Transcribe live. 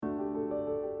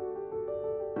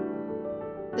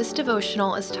This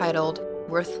devotional is titled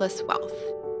Worthless Wealth.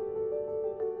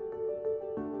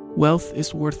 Wealth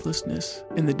is worthlessness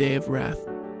in the day of wrath,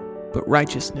 but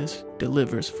righteousness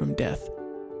delivers from death.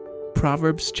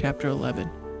 Proverbs chapter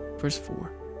 11, verse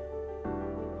 4.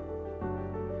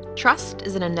 Trust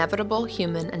is an inevitable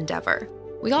human endeavor.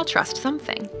 We all trust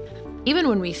something. Even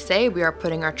when we say we are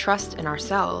putting our trust in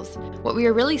ourselves, what we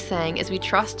are really saying is we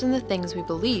trust in the things we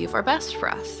believe are best for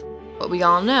us. But we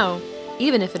all know,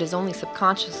 even if it is only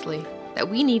subconsciously, that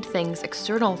we need things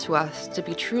external to us to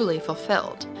be truly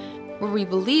fulfilled. Where we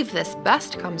believe this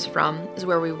best comes from is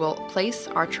where we will place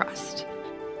our trust.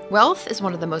 Wealth is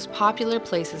one of the most popular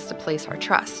places to place our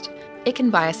trust. It can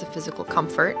buy us a physical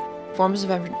comfort, forms of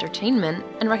entertainment,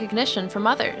 and recognition from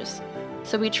others.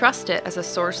 So we trust it as a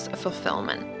source of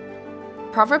fulfillment.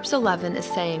 Proverbs 11 is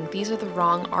saying these are the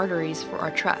wrong arteries for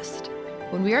our trust.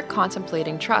 When we are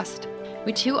contemplating trust,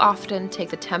 we too often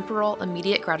take the temporal,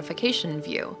 immediate gratification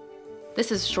view.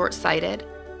 This is short-sighted,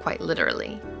 quite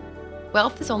literally.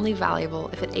 Wealth is only valuable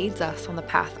if it aids us on the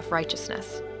path of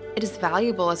righteousness. It is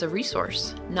valuable as a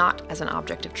resource, not as an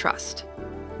object of trust.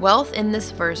 Wealth in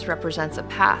this verse represents a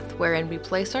path wherein we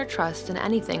place our trust in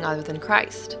anything other than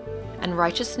Christ, and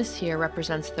righteousness here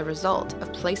represents the result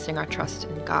of placing our trust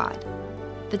in God.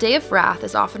 The day of wrath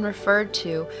is often referred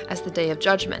to as the day of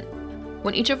judgment,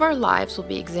 when each of our lives will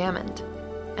be examined,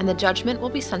 and the judgment will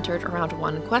be centered around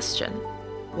one question: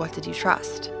 what did you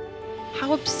trust?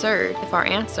 How absurd if our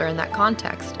answer in that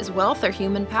context is wealth or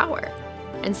human power.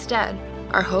 Instead,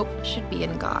 our hope should be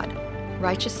in God.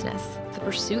 Righteousness, the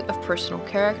pursuit of personal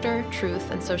character,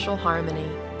 truth, and social harmony,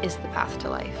 is the path to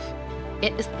life.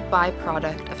 It is the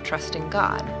byproduct of trusting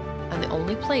God, and the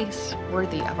only place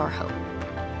worthy of our hope.